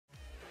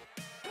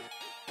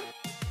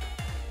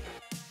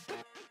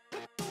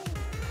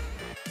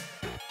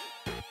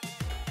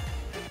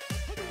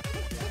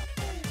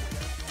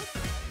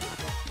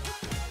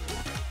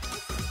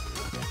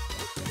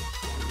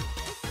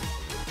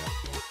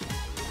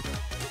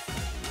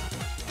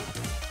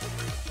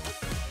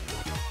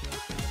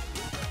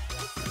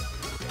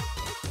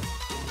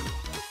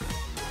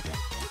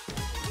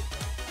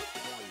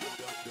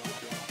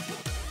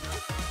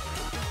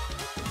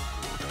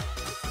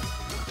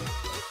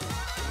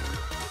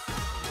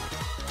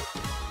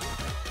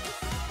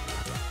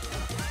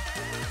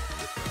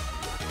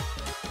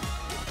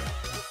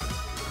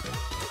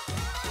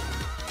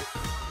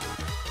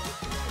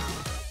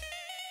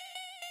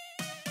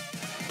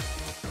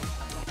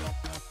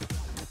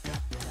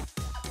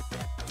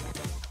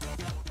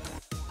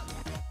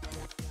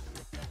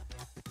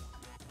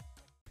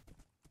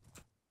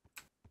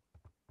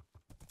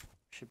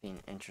Should be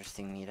an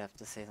interesting meetup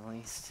to say the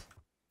least.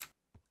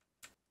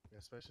 Yeah,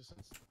 especially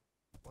since.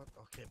 What?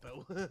 Okay,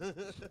 Bill.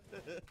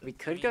 We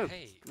could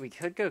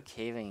go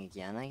caving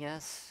again, I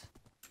guess.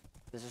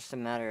 It's just a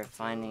matter of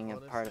finding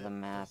a part of the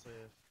map.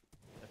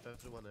 If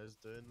everyone is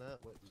doing that,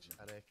 which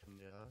I reckon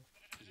they are,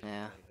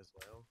 Yeah. might as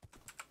well.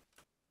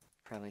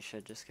 Probably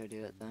should just go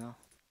do it though.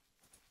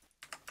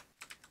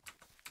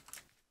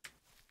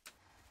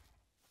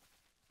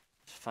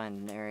 Just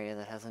find an area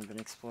that hasn't been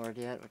explored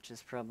yet, which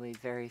is probably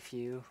very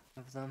few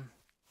of them.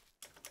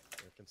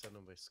 Yeah,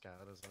 considering we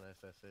scattered as an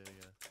FFA,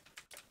 yeah.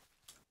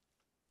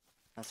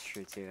 That's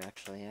true too,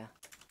 actually, yeah.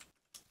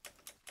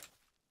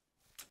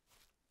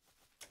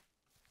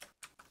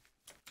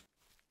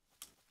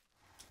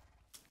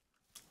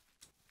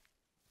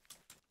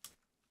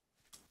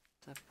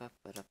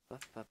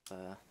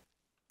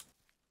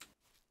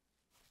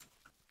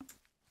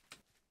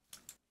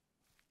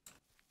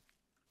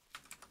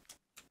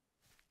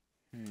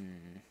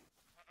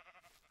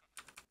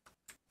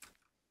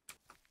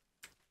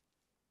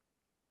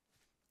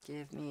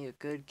 Give me a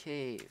good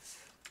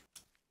cave.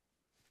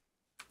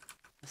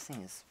 This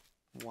thing is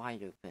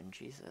wide open,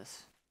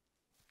 Jesus.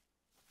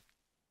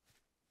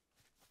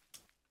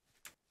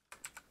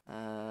 I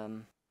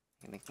can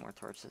make more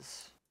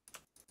torches.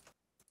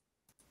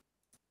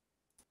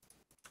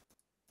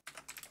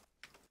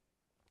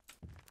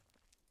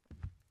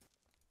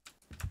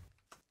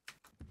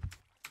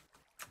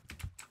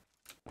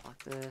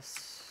 Lock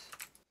this.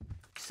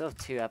 We still have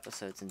 2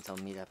 episodes until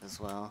meetup as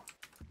well.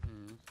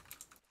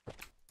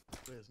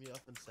 Wait, is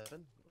meetup in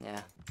 7?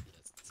 Yeah.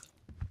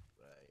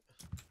 Right.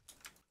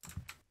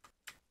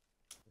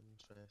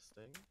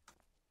 Interesting.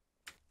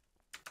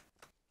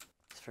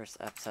 It's the first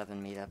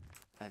Ep7 meetup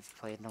I've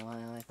played in a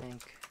while, I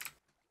think.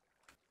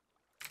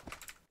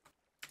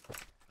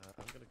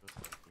 I'm gonna go to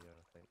here,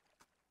 I think.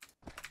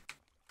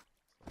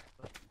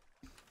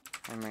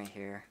 I'm right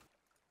here.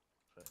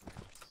 Pretty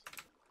nice.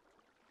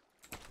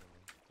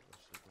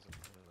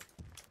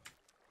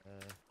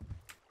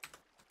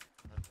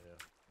 Yeah,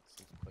 it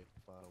seems quite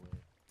far away.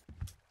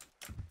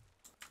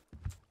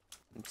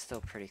 I'm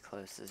still pretty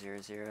close to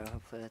 0-0.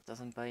 Hopefully that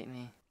doesn't bite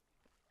me.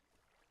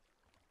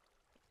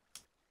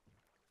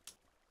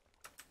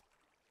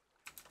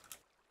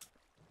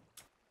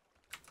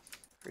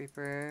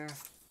 Creeper.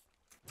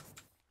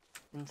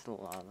 Into the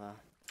lava.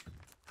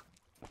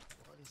 A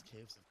lot of these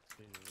caves have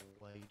been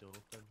wide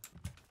open.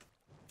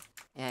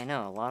 Yeah, I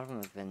know. A lot of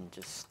them have been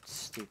just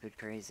stupid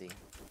crazy.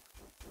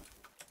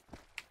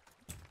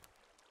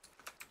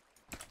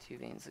 2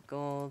 veins of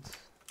gold.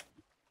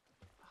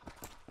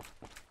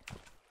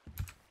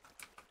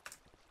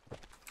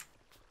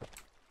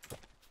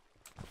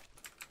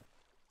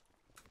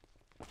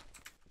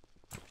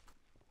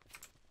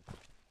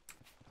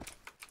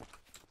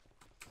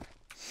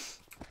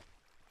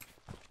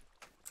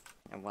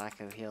 And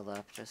Wacko healed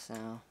up just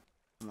now.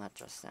 Well, not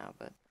just now,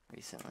 but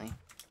recently.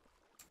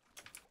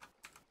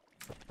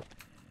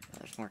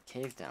 There's more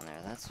cave down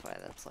there, that's why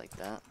that's like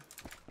that.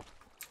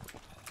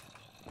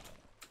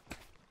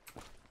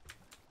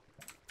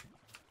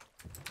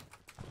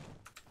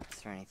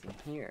 Is there anything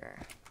here?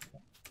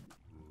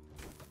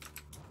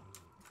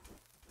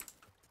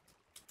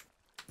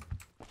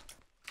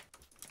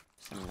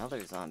 There's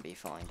another zombie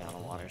falling down a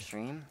water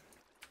stream.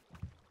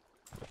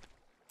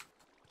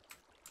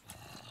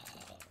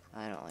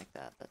 I don't like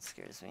that, that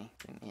scares me.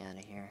 Get me out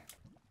of here.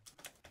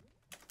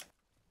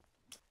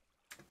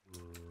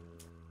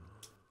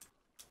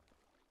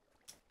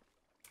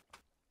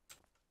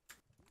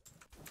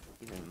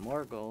 Even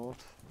more gold.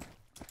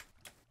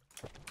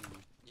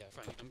 Yeah,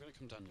 Frank, I'm gonna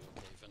come down your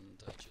cave and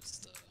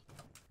just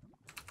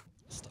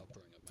start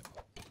brewing up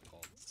my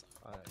pot. So.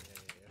 Alright,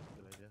 yeah,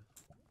 good idea.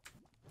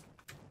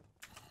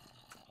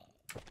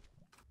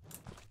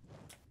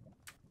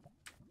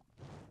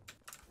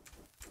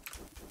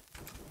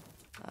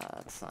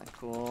 That's not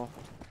cool.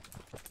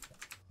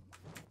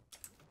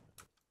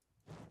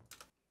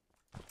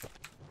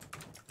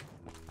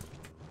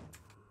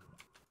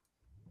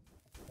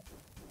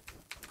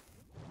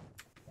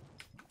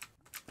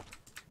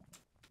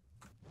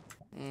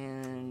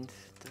 And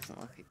doesn't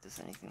look like there's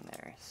anything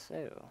there,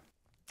 so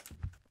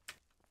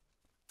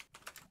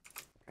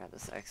grab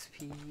this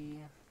XP.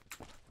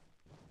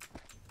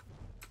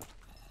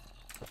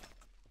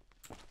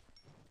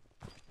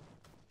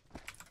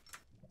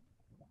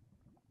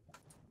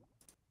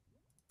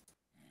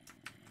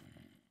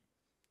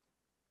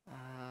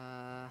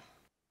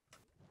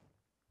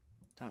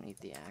 Don't need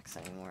the axe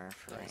anymore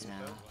for right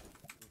now.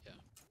 Yeah.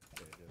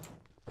 Okay, good.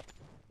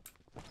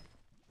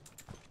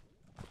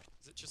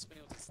 Is it just me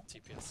or does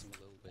TPS seem a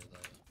little bit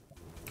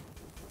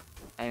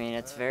I mean,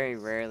 it's very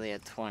rarely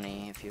at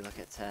 20 if you look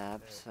at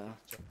tab, so.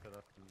 Jump it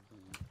up and...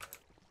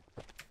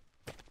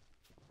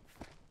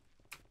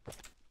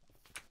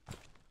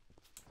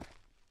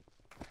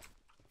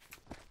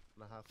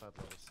 And I have had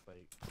little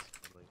spikes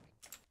for like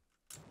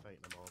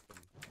fighting them off and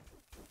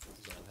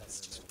yeah, that's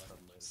just what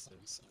I nice thing,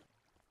 so.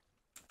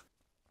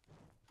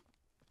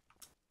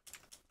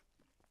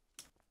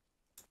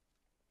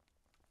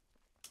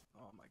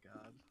 Oh my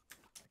god.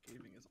 I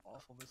caving is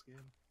awful this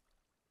game.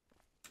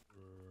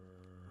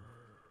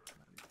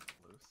 Not even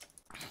close.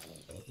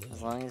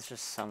 As long as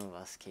just some of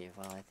us cave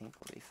well, I think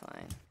we'll be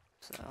fine.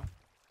 So,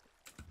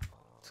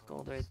 it's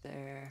gold right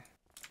there.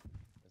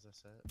 Is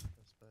this it?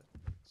 This bit?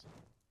 So,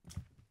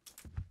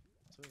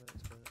 the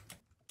next bit.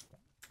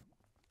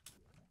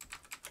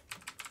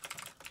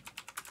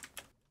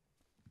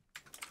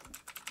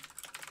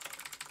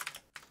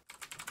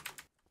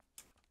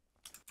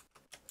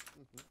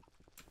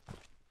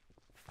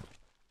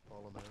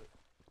 All I'm out.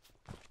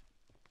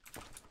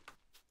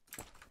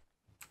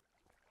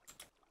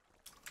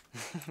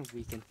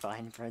 We can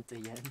find Brent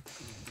again.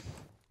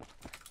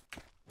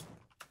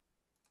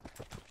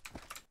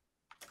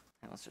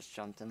 I almost just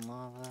jumped in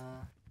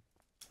lava.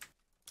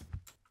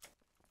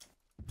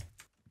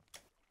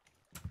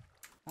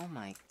 Oh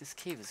my, this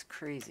cave is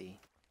crazy.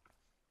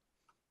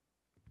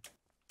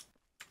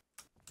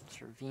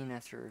 It's ravine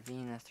after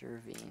ravine after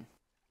ravine.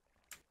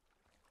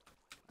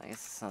 I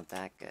guess it's not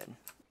that good.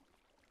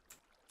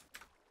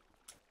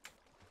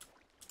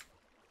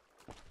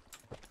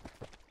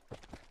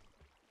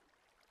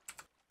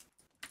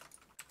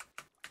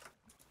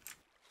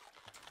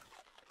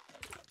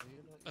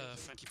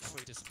 Frankie, before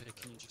you disappear,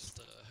 can you just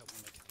help me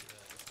make the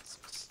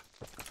resource?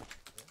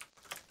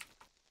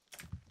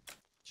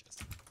 Cheers.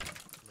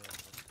 No.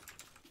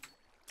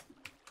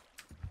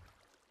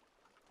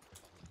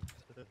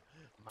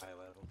 My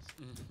levels.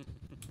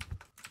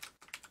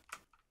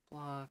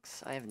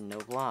 Blocks. I have no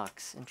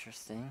blocks.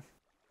 Interesting.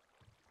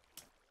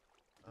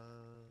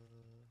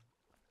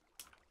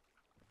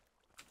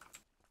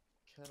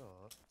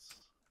 Cannot.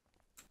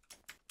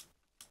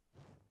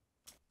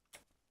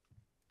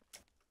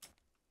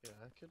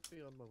 Yeah, I could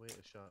be on my way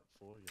to Shark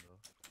 4, you know.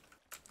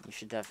 You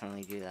should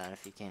definitely do that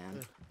if you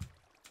can.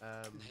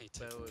 Hey,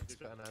 Bill, have you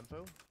got an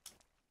anvil?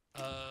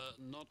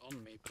 Not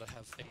on me, but I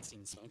have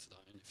 18 smelted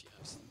iron if you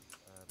have some.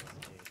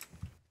 That's 8.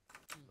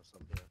 Or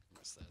some here.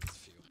 What's that? There's a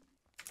few.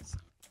 So.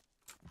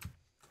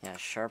 Yeah,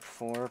 sharp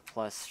 4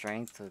 plus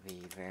strength would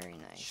be very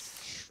nice.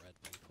 Shred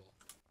people.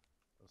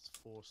 That's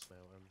 4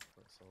 smelting.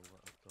 That's all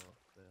that I've got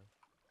there.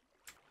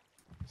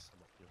 There's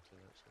some up here too,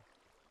 actually.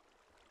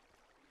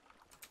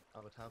 I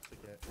would have to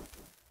get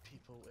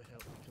people to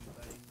help me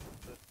combine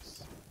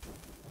books,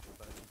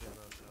 but I can get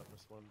another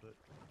sharpness 1 book,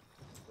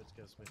 which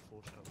gives me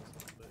 4 sharpness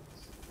 1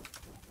 books.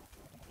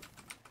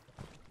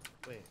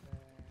 Wait,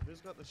 who's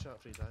got the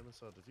sharp 3 diamond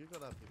sword? Have you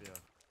got that PBR?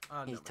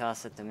 He No,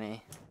 tossed it to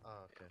me.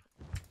 Ah, okay.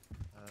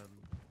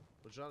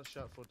 Would you rather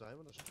sharp 4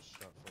 diamond or just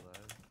sharp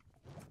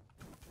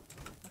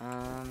 4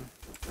 iron?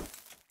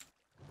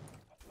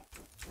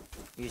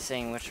 You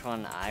saying which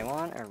one I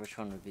want, or which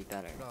one would be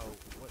better? No,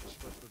 which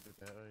would be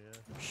better, yeah.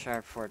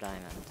 Sharp 4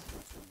 diamond.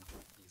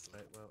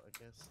 Right, well, I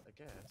guess,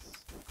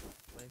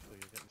 Michael,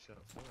 you're getting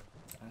sharp 4.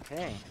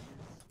 Okay.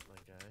 My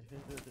guy.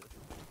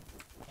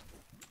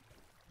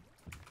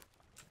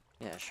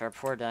 Yeah, sharp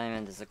 4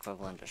 diamond is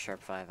equivalent to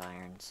sharp 5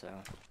 iron, so...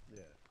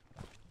 Yeah.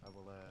 I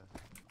will,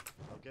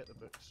 I'll get the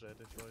books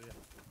ready for you.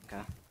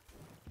 Okay.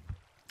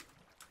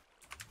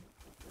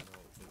 And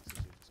all it takes is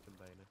you just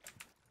combine it.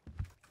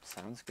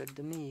 Sounds good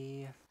to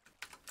me.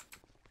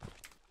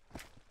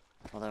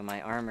 Although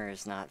my armor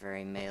is not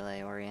very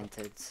melee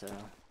oriented, so...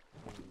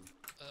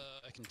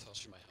 I can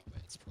toss you my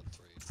helmet, it's prod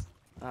 3, so...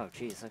 Oh,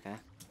 jeez, okay.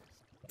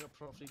 You got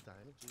Pro 3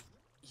 diamond, Jesus.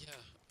 Yeah,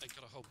 I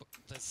got a whole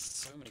there's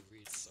so many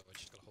reads, so I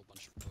just got a whole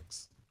bunch of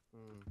books.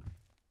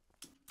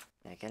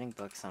 Yeah, getting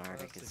books on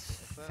Arctic is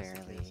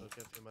fairly... I'll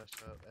give you my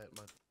sharp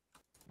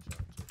 2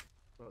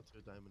 Pro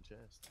 2 diamond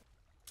chest.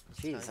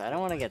 Jeez, I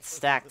don't want to get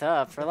stacked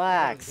up.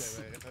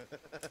 Relax.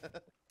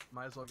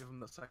 Might as well give him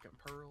the second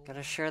pearl.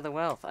 Gotta share the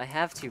wealth. I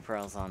have 2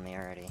 pearls on me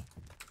already.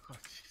 Oh,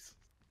 jeez.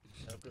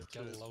 I've got Got 2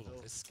 a load as well.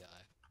 of this guy.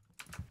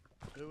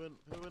 Who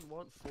wouldn't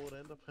want 4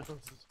 ender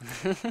pearls?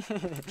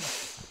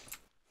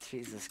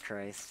 Jesus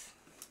Christ.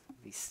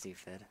 Be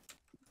stupid.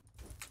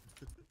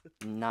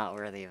 Not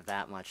worthy of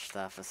that much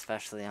stuff,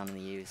 especially on the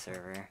U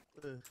server.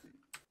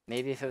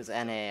 Maybe if it was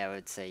NA, I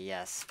would say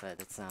yes, but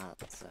it's not,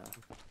 so...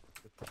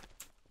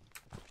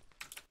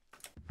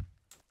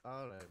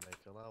 Alright,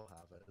 Michael, I'll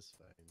have it. It's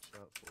fine.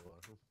 Sharp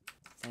 4.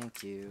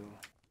 Thank you.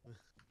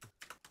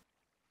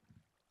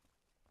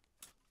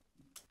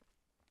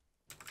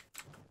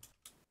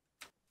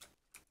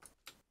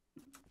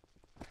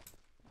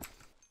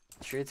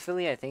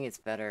 Truthfully, I think it's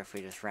better if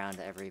we just round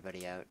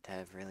everybody out to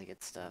have really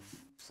good stuff,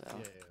 so...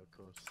 Yeah, of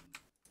course.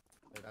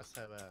 Like, that's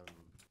how,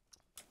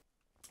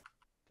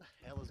 the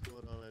hell is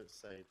going on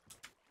outside?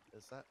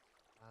 Is that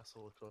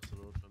asshole across the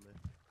road from me?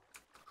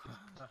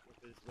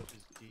 with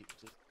his Jeep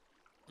just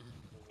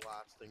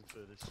blasting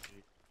through the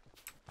street.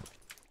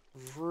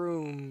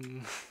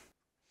 Vroom.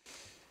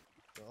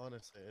 But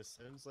honestly, it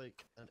sounds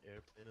like an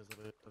airplane is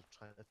about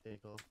trying to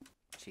take off.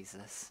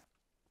 Jesus.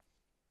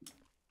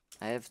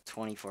 I have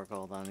 24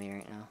 gold on me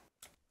right now.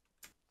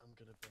 I'm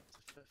gonna be up to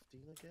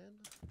 15 again.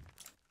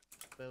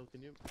 Bill,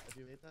 have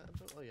you made that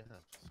info? Oh, you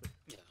have. Sweet.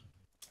 Yeah.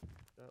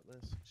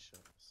 Sharpness,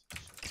 sharpness,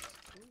 sharpness.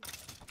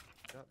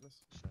 Sharpness,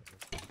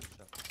 sharpness,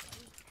 sharpness.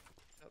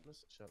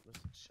 Sharpness, sharpness,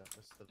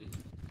 sharpness.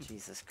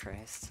 Jesus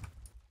Christ.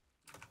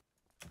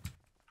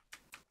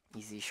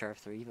 Easy sharp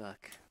 3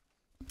 buck.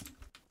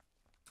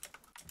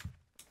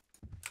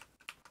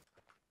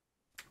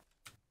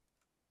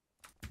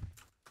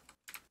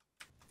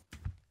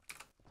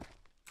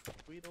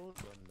 We don't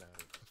run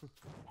now.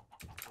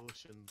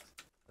 Oceans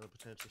and a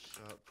potential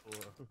sharp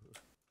 4.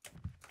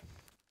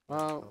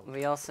 Well,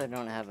 we also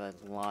don't have a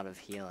lot of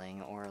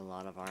healing or a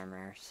lot of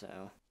armor,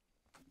 so...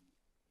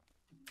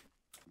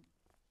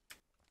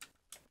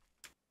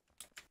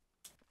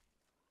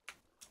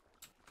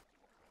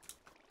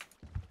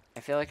 I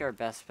feel like our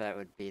best bet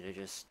would be to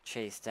just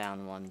chase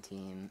down one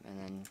team and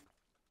then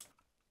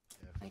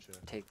like,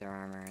 take their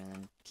armor and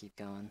then keep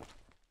going.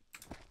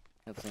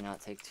 Hopefully not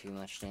take too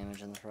much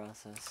damage in the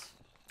process.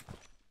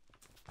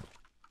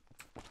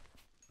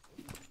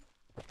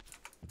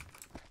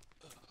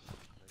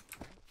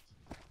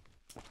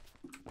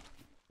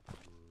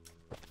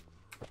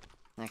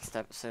 Next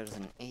episode is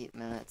in 8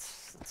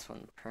 minutes. That's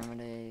when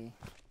permaday.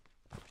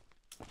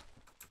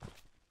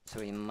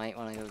 So we might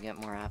want to go get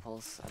more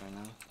apples. I don't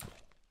know.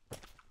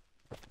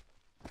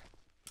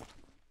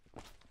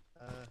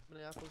 How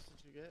many apples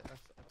did you get? I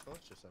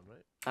tossed you some,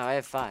 right? Oh, I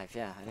have 5.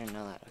 Yeah, I didn't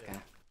know that. Okay. Yeah,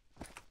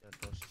 I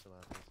tossed you some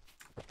apples.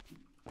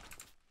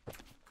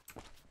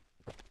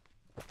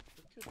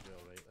 We could be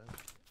alright then.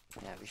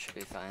 Yeah, we should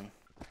be fine.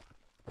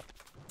 There's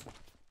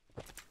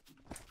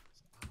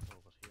an apple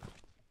over here.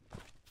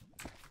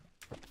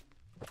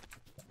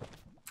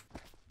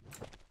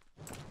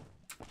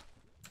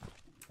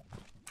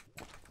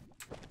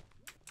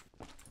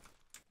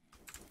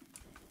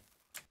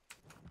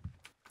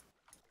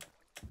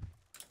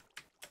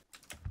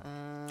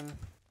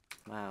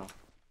 Wow.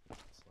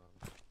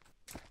 Slam.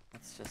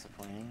 That's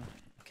disappointing.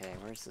 Okay,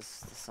 where's this?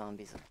 The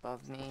zombies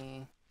above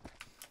me.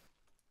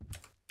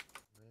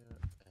 Where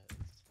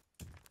is...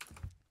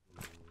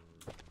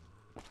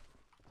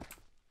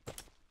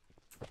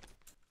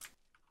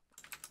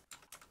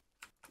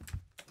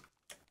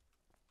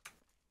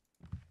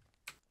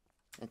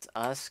 It's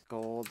us,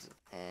 gold,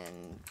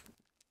 and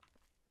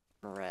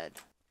red.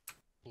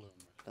 Blue and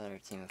red. The other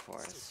team of 4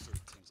 Still is. 3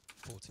 teams,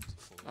 4 teams of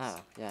 4.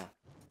 Oh, yeah.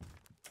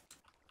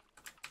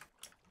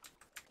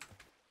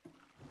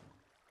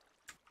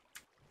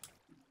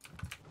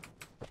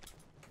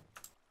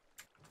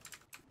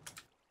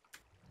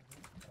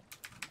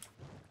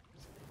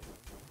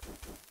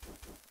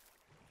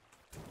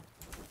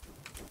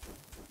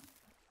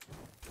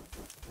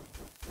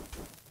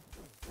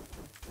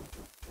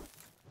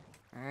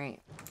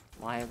 Alright.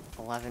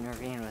 Y11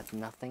 ravine with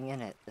nothing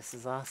in it. This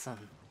is awesome.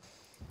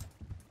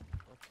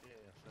 Okay,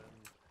 I found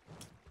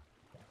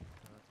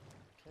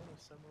kind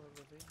of similar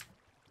ravine.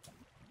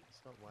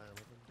 It's not Y11,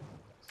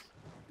 but it's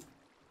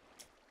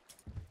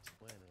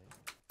 20.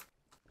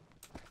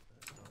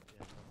 There's not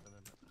yet nothing in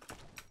it.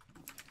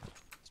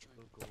 Let's try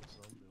No gold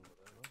zombie over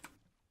there though.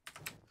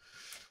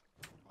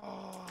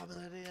 Oh, I'm an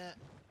idiot!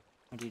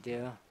 What do you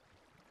do?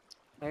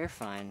 Oh, you're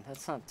fine.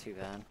 That's not too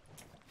bad.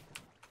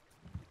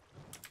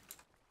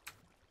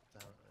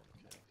 Damn it,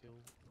 okay, I heal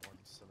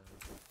once and then...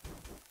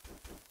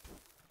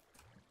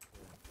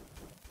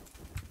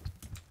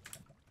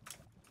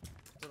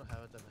 Don't know how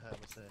I didn't hit him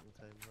a second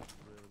time, that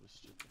really was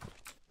stupid.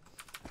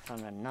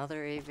 Found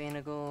another 8 vein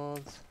of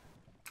gold.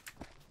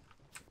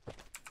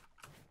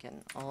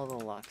 Getting all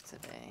the luck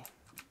today.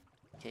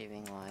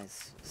 Caving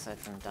wise, aside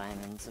from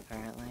diamonds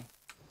apparently.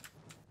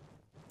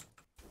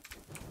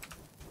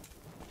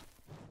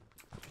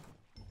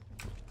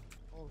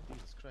 Oh,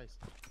 Jesus Christ.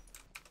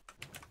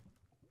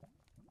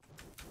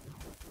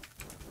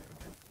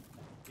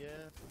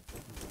 Yeah,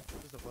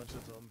 just a bunch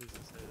of zombies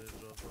decided to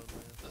drop on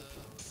there.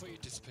 before you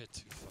disappear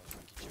too far,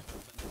 Frankie, do you have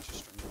an extra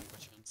string by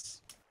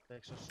chance?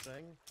 Extra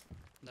string?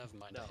 Never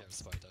mind, No. I hear a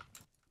spider.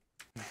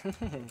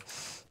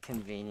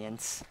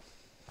 Convenience.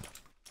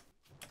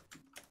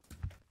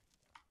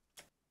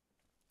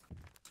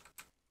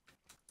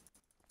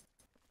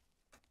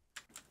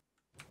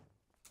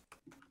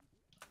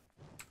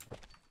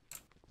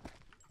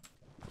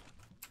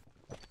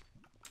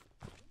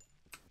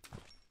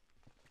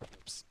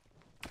 Oops.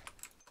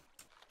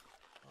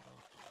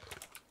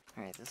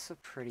 Alright, this is a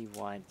pretty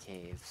wide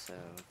cave, so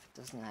if it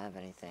doesn't have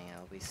anything,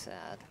 I'll be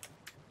sad.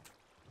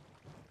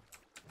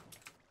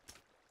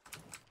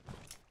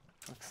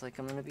 Looks like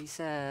I'm gonna be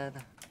sad.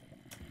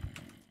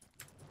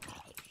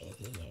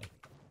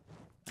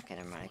 Okay,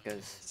 never mind, it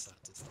goes... Is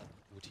that,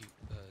 would you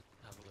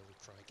have a little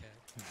cry cat?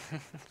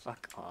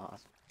 Fuck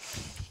off.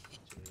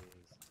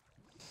 Jeez.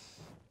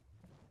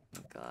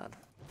 Oh god.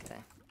 Okay.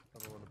 I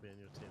don't want to be on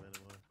your team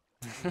anymore.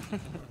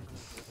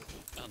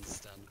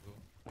 Understandable.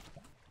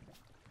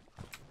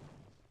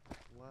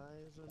 Why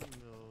is there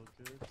no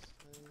good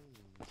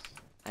things?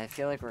 I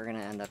feel like we're gonna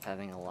end up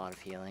having a lot of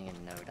healing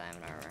and no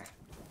diamond armor.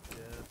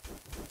 Yeah.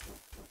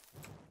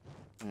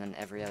 And then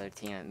every other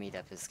team at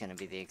meetup is gonna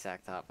be the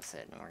exact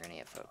opposite, and we're gonna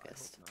get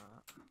focused. I hope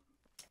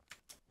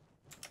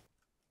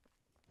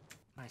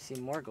not. I see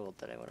more gold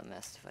that I would have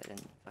missed if I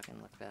didn't fucking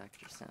look back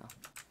just now.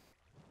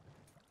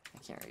 I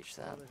can't reach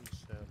that. Orange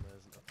Sherma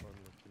isn't a fun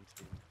looking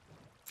team.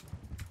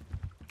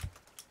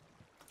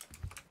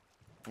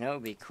 You know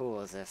what would be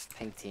cool is if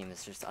pink team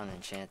is just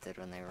unenchanted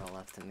when they roll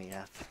up to meet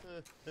up.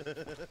 If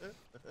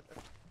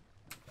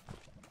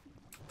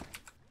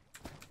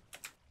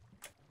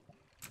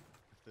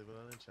they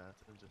were unenchanted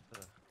and just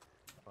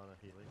on a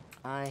healing.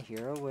 I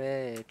hear a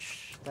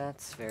witch.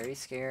 That's very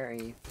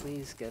scary.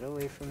 Please get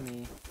away from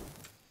me.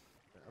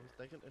 I was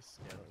thinking if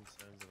skeleton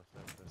sounds and I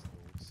found this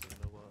gold, so you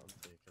know what, I'm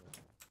taking it.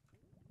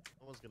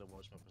 No one's gonna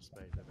watch my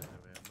perspective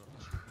anyway, I'm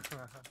not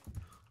sure.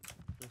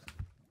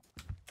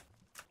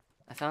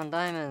 I found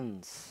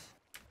diamonds.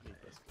 Need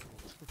this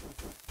gold.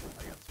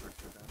 I got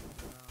circular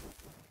damage now.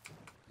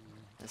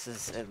 This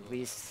is at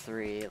least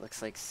 3. It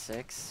looks like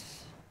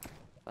 6.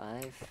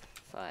 5.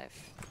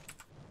 5.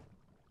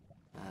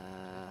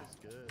 It's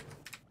good.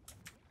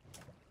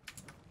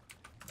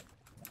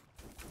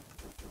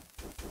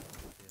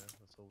 Yeah,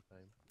 this whole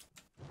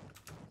time.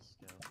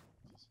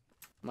 Skeletons.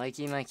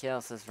 Mikey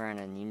Micale says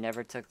Vernon, you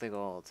never took the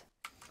gold.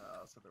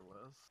 So there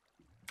was.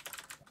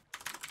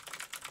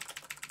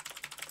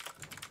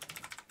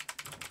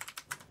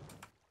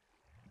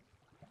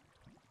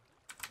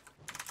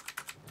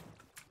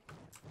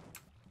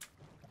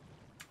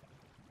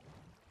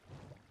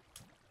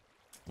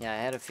 Yeah, I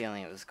had a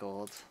feeling it was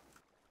gold.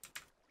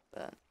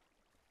 But,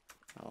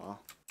 oh well.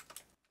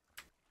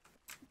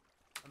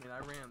 I mean, I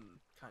ran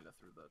kind of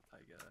through the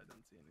taiga. I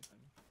didn't see anything.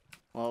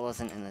 Well, it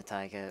wasn't in the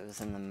taiga, it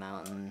was in the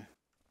mountain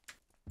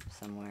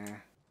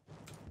somewhere.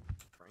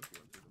 Frankie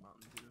went through the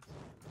mountain too.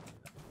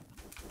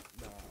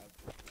 Nah,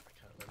 I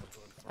can't remember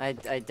going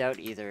from I doubt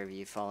either of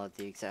you followed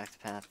the exact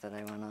path that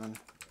I went on.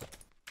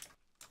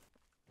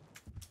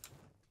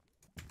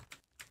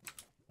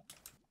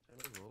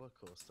 roller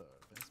coaster,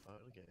 best part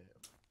of the game.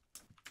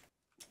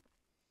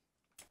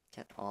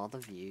 Get all the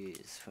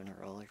views when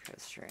roller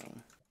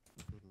coastering.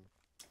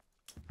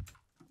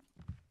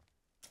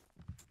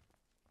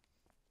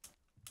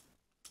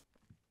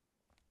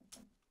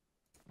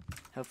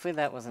 Hopefully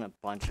that wasn't a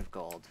bunch of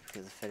gold,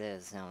 because if it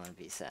is, now I'm gonna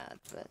be sad,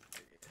 but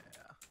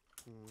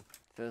Yeah.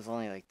 if it was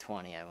only like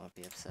 20, I won't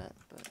be upset,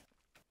 but...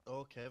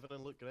 Oh, Kevin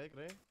and Luke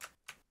Gregory.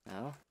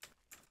 No?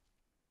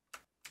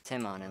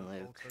 Timon and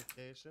Luke.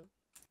 Altercation.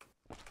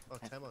 Oh,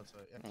 Timon,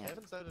 sorry. Yeah, Yeah.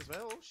 Kevin's out as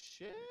well. Oh,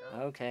 shit.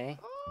 Okay.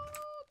 Oh,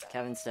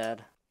 Kevin's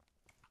dead.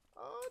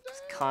 oh, He's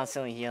damn.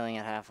 constantly healing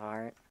at half a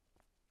heart.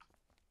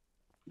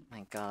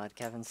 My god,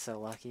 Kevin's so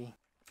lucky.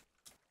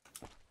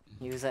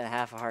 He was at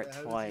half a heart How is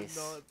he twice.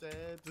 not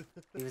dead?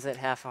 He was at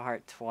half a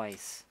heart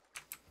twice.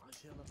 Why is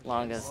he on the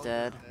Longa's Longa's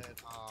dead.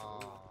 Aw.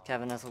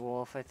 Kevin as a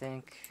wolf, I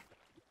think.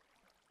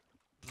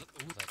 Ooh,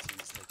 that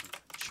team's taking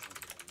a chunk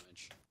of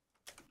damage.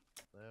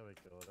 There we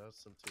go. That's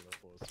some team of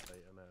fours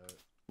fighting out.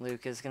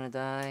 Luke is gonna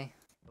die.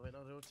 Oh wait,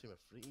 no, they're a team of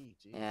 3.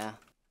 Jeez. Yeah,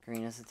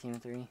 Green is a team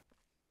of 3.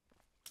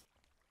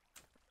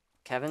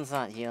 Kevin's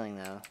not healing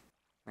though,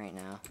 right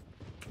now.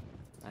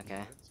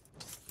 Okay.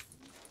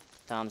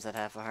 Tom's at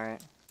half a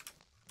heart.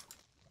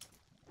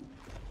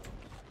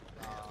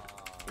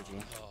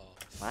 GG. Oh,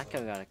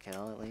 Blacko got a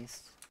kill at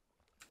least.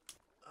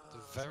 at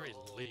the very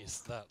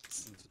least, that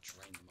seemed to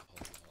drain them a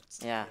whole lot.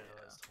 Yeah,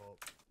 That's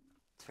top.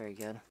 it's very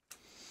good.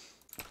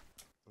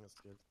 That's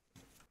good.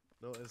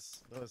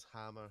 Notice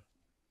Hammer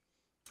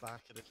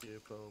back in the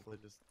queue, probably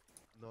just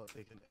not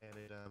taking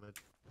any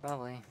damage.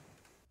 Probably.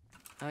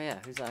 Oh yeah,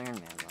 who's Iron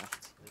Man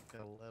left?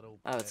 Like a little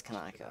Oh, it's bitch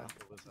Kanako.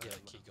 Kanako was Yeah,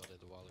 Iron Key Man. got it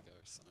a while ago,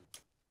 so...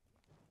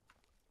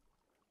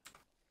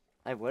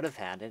 I would have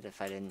had it if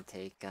I didn't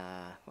take,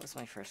 what was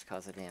my first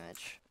cause of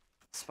damage?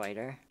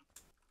 Spider?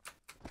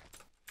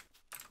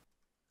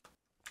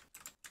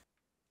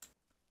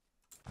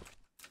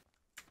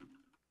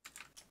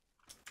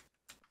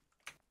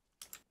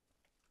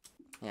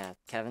 Yeah,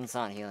 Kevin's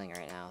not healing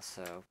right now,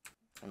 so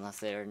unless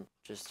they are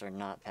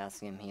not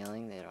passing him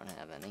healing, they don't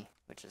have any,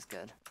 which is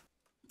good.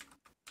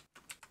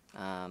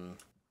 I'm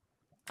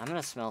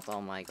gonna smelt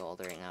all my gold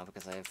right now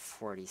because I have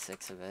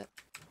 46 of it.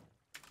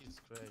 Jesus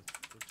Christ.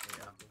 Good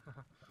Yeah. job.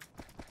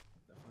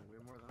 Definitely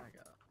way more than I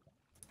got.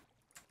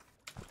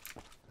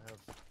 I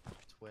have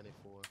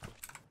 24.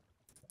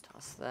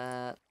 Toss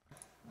that.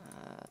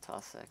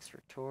 Toss the extra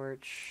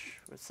torch.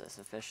 What's this?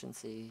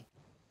 Efficiency?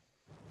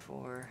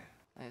 4.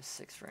 I have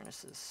 6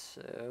 furnaces,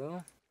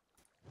 so...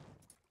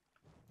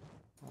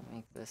 I'll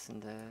make this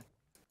into...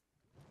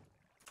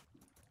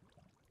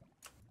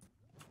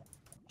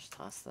 Just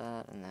toss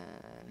that, and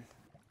then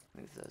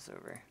move those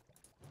over.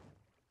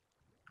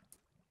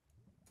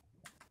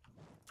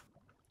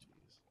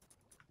 Jeez.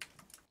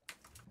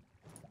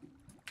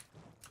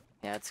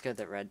 Yeah, it's good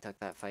that Red took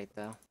that fight,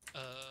 though.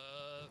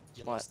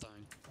 Yellow's down.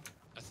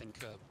 I think,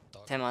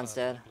 Dark... Timon's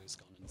dead. Blue's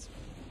gone into...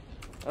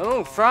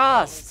 Oh,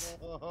 Frost!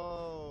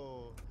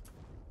 Oh,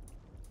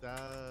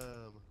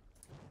 damn.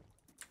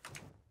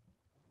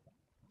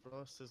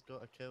 Frost has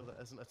got a kill that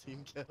isn't a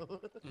team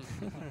kill.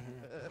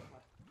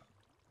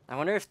 I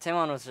wonder if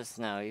Timon was just...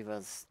 No, he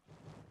was...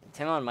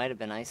 Timon might have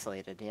been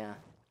isolated, yeah.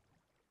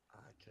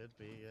 Could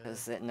be, yeah.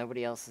 Because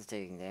nobody else is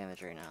taking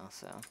damage right now,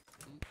 so...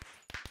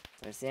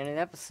 There's the end of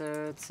the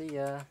episode, see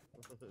ya!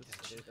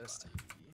 Interesting.